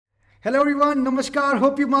Hello everyone, Namaskar,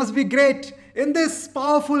 hope you must be great. In this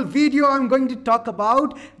powerful video, I'm going to talk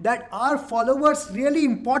about that are followers really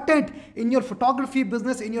important in your photography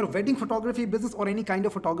business, in your wedding photography business or any kind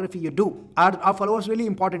of photography you do. Are followers really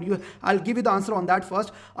important? I'll give you the answer on that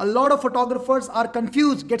first. A lot of photographers are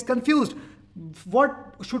confused, gets confused.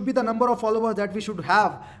 What should be the number of followers that we should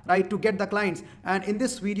have, right, to get the clients? And in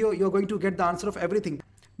this video, you're going to get the answer of everything.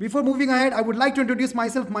 Before moving ahead, I would like to introduce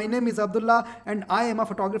myself. My name is Abdullah and I am a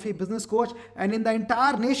photography business coach. And in the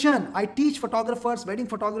entire nation, I teach photographers, wedding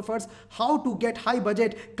photographers, how to get high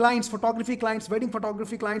budget clients, photography clients, wedding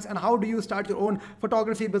photography clients, and how do you start your own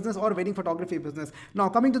photography business or wedding photography business. Now,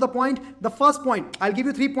 coming to the point, the first point, I'll give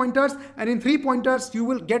you 3 pointers, and in 3 pointers, you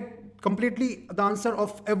will get completely the answer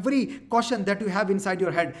of every question that you have inside your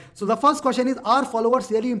head. So the first question is, are followers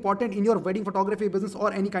really important in your wedding photography business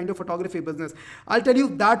or any kind of photography business? I'll tell you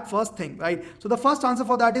that first thing, right? So the first answer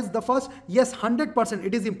for that is the first, yes, 100%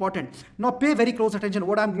 it is important. Now pay very close attention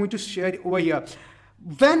what I'm going to share over here.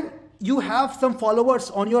 When you have some followers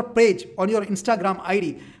on your page, on your Instagram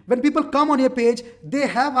ID, when people come on your page, they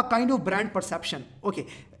have a kind of brand perception. Okay,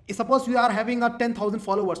 suppose you are having a 10,000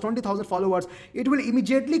 followers, 20,000 followers, it will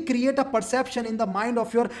immediately create a perception in the mind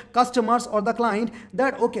of your customers or the client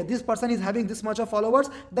that, okay, this person is having this much of followers,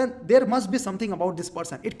 then there must be something about this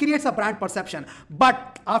person. It creates a brand perception.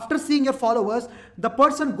 But after seeing your followers, the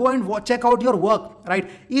person go and check out your work, right?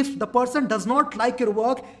 If the person does not like your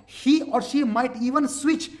work, he or she might even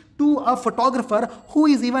switch to a photographer who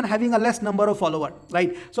is even having a less number of followers,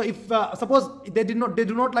 right? So if suppose they do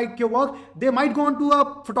not like your work, they might go on to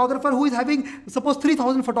a photographer who is having suppose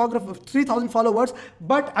 3,000 followers,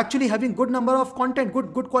 but actually having good number of content,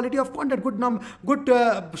 good quality of content,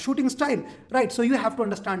 good shooting style, right? So you have to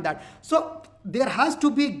understand that. So there has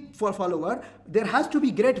to be, for follower, there has to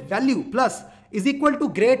be great value plus is equal to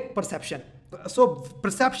great perception. So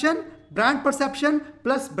perception, brand perception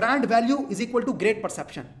plus brand value is equal to great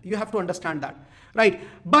perception. You have to understand that, right?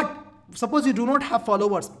 But suppose you do not have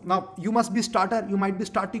followers. Now you must be starter. You might be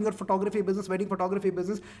starting your photography business, wedding photography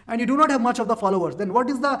business, and you do not have much of the followers. Then what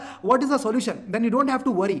is the solution? Then you don't have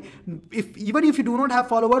to worry. Even if you do not have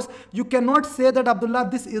followers, you cannot say that, Abdullah,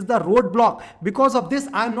 this is the roadblock. Because of this,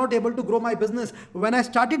 I am not able to grow my business. When I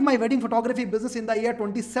started my wedding photography business in the year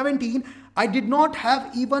 2017, I did not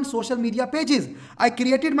have even social media pages. I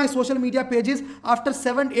created my social media pages after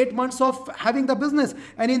 7-8 months of having the business,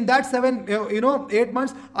 and in that 8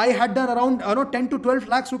 months, I had done around 10 to 12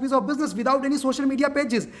 lakhs rupees of business without any social media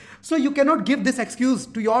pages. So you cannot give this excuse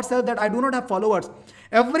to yourself that I do not have followers.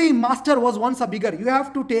 Every master was once a beginner.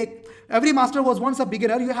 Every master was once a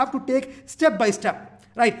beginner. You have to take step by step,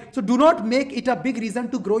 right? So do not make it a big reason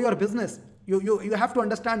to grow your business. You have to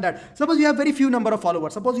understand that. Suppose you have very few number of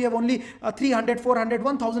followers. Suppose you have only 300, 400,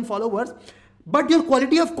 1000 followers. But your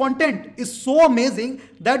quality of content is so amazing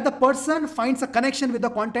that the person finds a connection with the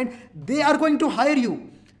content. They are going to hire you.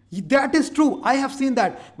 That is true. I have seen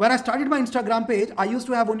that. When I started my Instagram page, I used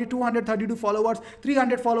to have only 232 followers,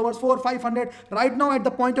 300 followers, 400, 500. Right now, at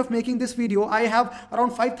the point of making this video, I have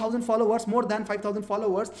around 5,000 followers, more than 5,000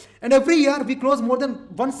 followers. And every year, we close more than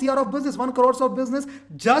 1 CR of business, 1 crore of business,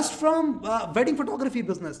 just from wedding photography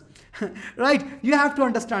business, right? You have to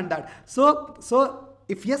understand that. So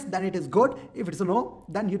if yes, then it is good. If it's a no,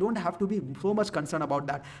 then you don't have to be so much concerned about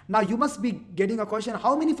that. Now you must be getting a question,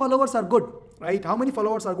 how many followers are good, right? How many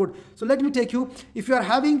followers are good? So let me take you, if you are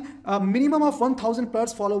having a minimum of 1,000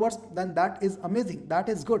 plus followers, then that is amazing. That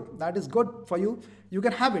is good. That is good for you. You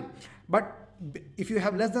can have it. But if you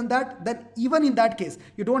have less than that, then even in that case,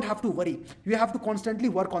 you don't have to worry. You have to constantly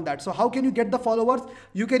work on that. So how can you get the followers?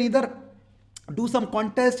 You can either do some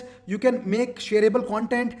contest, you can make shareable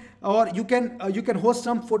content, or you can host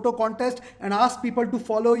some photo contest and ask people to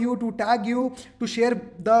follow you, to tag you, to share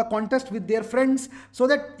the contest with their friends, so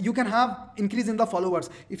that you can have increase in the followers.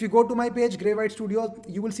 If you go to my page, Grey White Studios,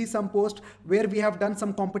 you will see some post where we have done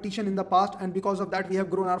some competition in the past, and because of that we have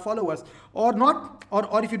grown our followers. Or not,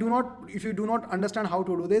 or if you do not understand how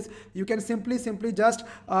to do this, you can simply just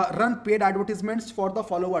run paid advertisements for the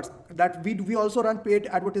followers. That we also run paid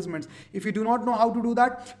advertisements. If you do not know how to do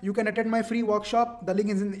that, you can attend my free workshop. The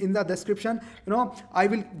link is in the description.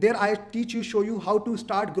 I teach you, show you how to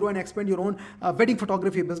start, grow and expand your own wedding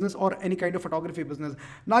photography business or any kind of photography business.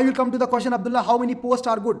 Now you'll come to the question, Abdullah, how many posts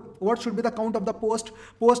are good? What should be the count of the post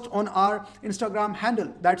on our Instagram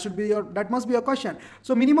handle? That must be your question.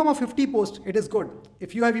 So minimum of 50 posts, it is good.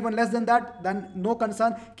 If you have even less than that, then no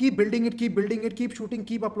concern. Keep building it, keep shooting,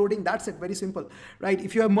 keep uploading. That's it. Very simple, right?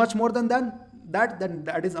 If you have much more than that, then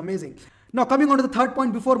that is amazing. Now coming on to the third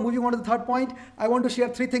point, before moving on to the third point, I want to share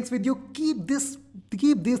 3 things with you. Keep this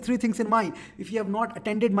keep these three things in mind. If you have not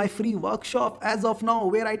attended my free workshop as of now,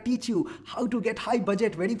 where I teach you how to get high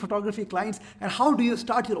budget wedding photography clients and how do you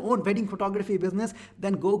start your own wedding photography business,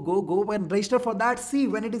 then go and register for that. See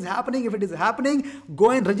when it is happening. If it is happening,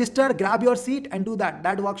 go and register, grab your seat and do that.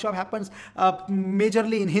 That workshop happens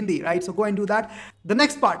majorly in Hindi, right? So go and do that. The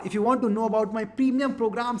next part, if you want to know about my premium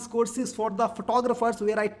programs, courses for the photographers,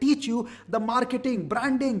 where I teach you the marketing,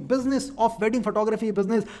 branding, business of wedding photography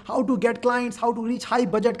business, how to get clients, how to reach high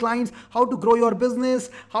budget clients, how to grow your business,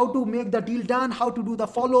 how to make the deal done, how to do the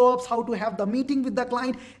follow-ups, how to have the meeting with the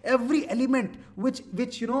client, every element which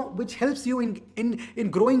helps you in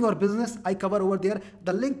growing your business, I cover over there.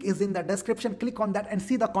 The link is in the description. Click on that and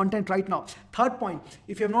see the content right now. Third point,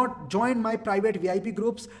 if you have not joined my private VIP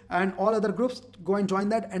groups and all other groups, go and join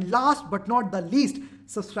that. And last but not the least,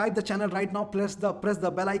 subscribe the channel right now. Press the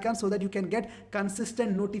bell icon so that you can get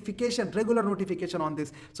consistent notification, regular notification on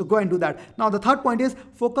this. So go and do that. Now the third point is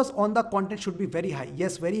focus on the content should be very high.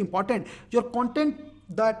 Yes, very important. Your content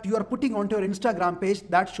that you are putting onto your Instagram page,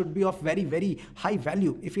 that should be of very high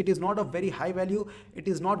value. If it is not of very high value, it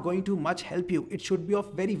is not going to much help you. It should be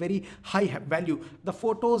of very high value. The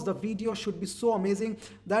photos, the video should be so amazing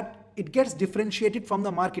that it gets differentiated from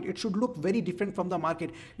the market. It should look very different from the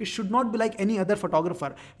market. It should not be like any other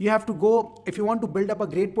photographer. You have to go, if you want to build up a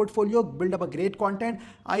great portfolio, build up a great content,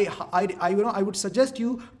 I would suggest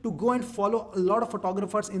you to go and follow a lot of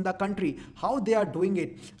photographers in the country, how they are doing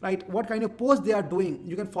it, right? What kind of posts they are doing.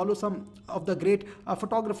 You can follow some of the great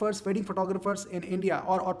photographers, wedding photographers in India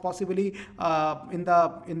or possibly in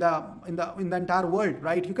the entire world,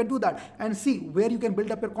 right? You can do that and see where you can build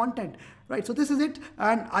up your content, right? So this is it,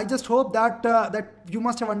 and I just hope that that you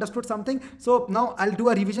must have understood something. So now I'll do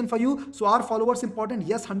a revision for you. So are followers important?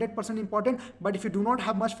 Yes, 100% important. But if you do not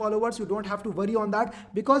have much followers, you don't have to worry on that,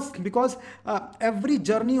 because every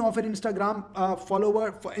journey of an Instagram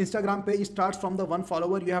Instagram page starts from the one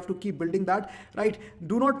follower. You have to keep building that, right?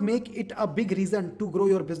 Do not make it a big reason to grow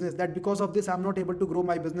your business, that because of this I'm not able to grow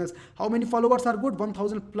my business. How many followers are good?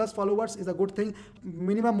 1000 plus followers is a good thing.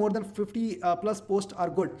 Minimum more than 50 plus posts are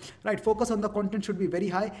good, right? Focus on the content should be very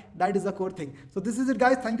high. That is the core thing. So this is it,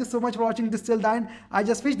 guys. Thank you so much for watching this till then. I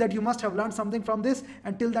just wish that you must have learned something from this.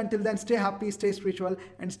 And till then, stay happy, stay spiritual,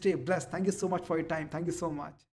 and stay blessed. Thank you so much for your time. Thank you so much.